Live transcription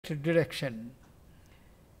direction.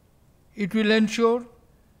 It will ensure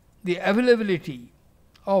the availability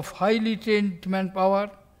of highly trained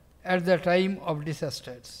manpower at the time of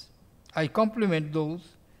disasters. I compliment those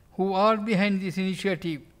who are behind this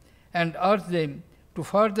initiative and urge them to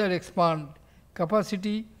further expand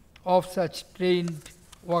capacity of such trained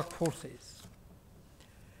workforces.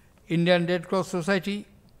 Indian Red Cross Society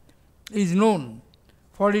is known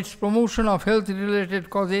for its promotion of health-related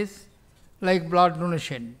causes like blood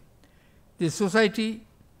donation. The society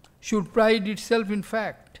should pride itself in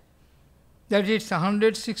fact that its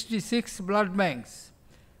 166 blood banks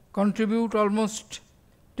contribute almost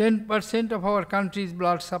 10% of our country's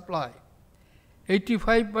blood supply.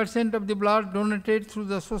 85% of the blood donated through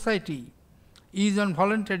the society is on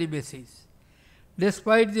voluntary basis.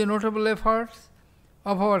 Despite the notable efforts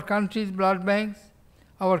of our country's blood banks,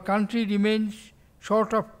 our country remains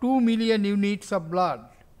short of 2 million units of blood.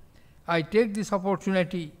 I take this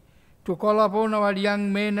opportunity to call upon our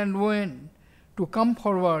young men and women to come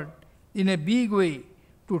forward in a big way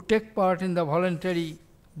to take part in the voluntary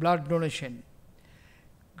blood donation.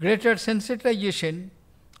 Greater sensitization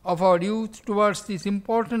of our youth towards this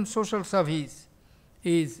important social service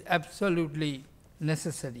is absolutely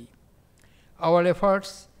necessary. Our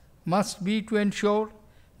efforts must be to ensure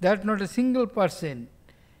that not a single person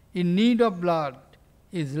in need of blood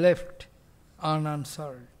is left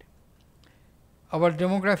unanswered. Our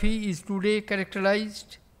demography is today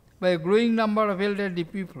characterized by a growing number of elderly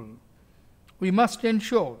people. We must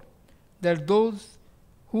ensure that those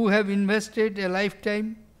who have invested a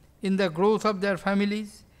lifetime in the growth of their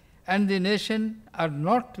families and the nation are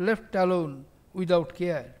not left alone without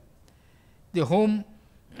care. The home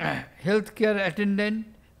health care attendant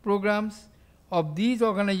programs of these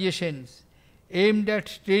organizations aimed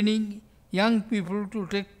at training young people to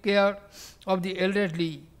take care of the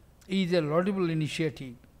elderly is a laudable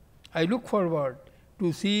initiative. I look forward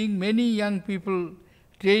to seeing many young people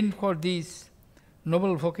trained for this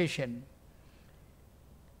noble vocation.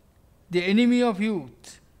 The enemy of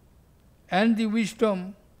youth and the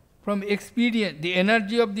wisdom from experience, the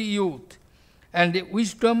energy of the youth and the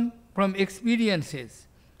wisdom from experiences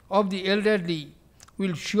of the elderly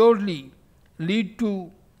will surely lead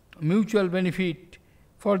to mutual benefit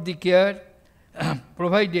for the care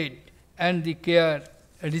provided and the care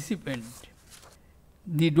recipient.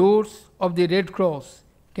 The doors of the Red Cross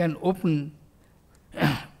can open,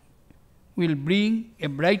 will bring a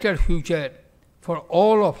brighter future for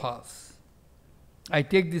all of us. I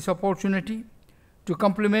take this opportunity to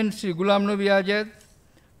compliment Sri Ghulam Nabi Azad,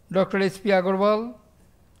 Dr. S.P. Agarwal,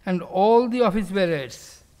 and all the office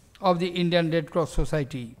bearers of the Indian Red Cross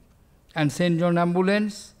Society and St. John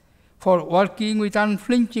Ambulance for working with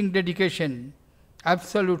unflinching dedication,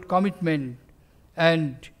 absolute commitment,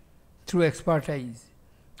 and through expertise.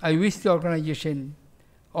 I wish the organization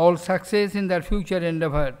all success in their future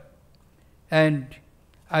endeavor, and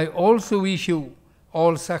I also wish you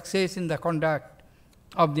all success in the conduct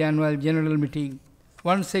of the annual general meeting.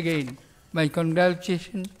 Once again, my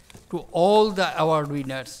congratulations to all the award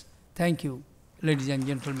winners. Thank you, ladies and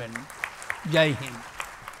gentlemen. Jai Hind.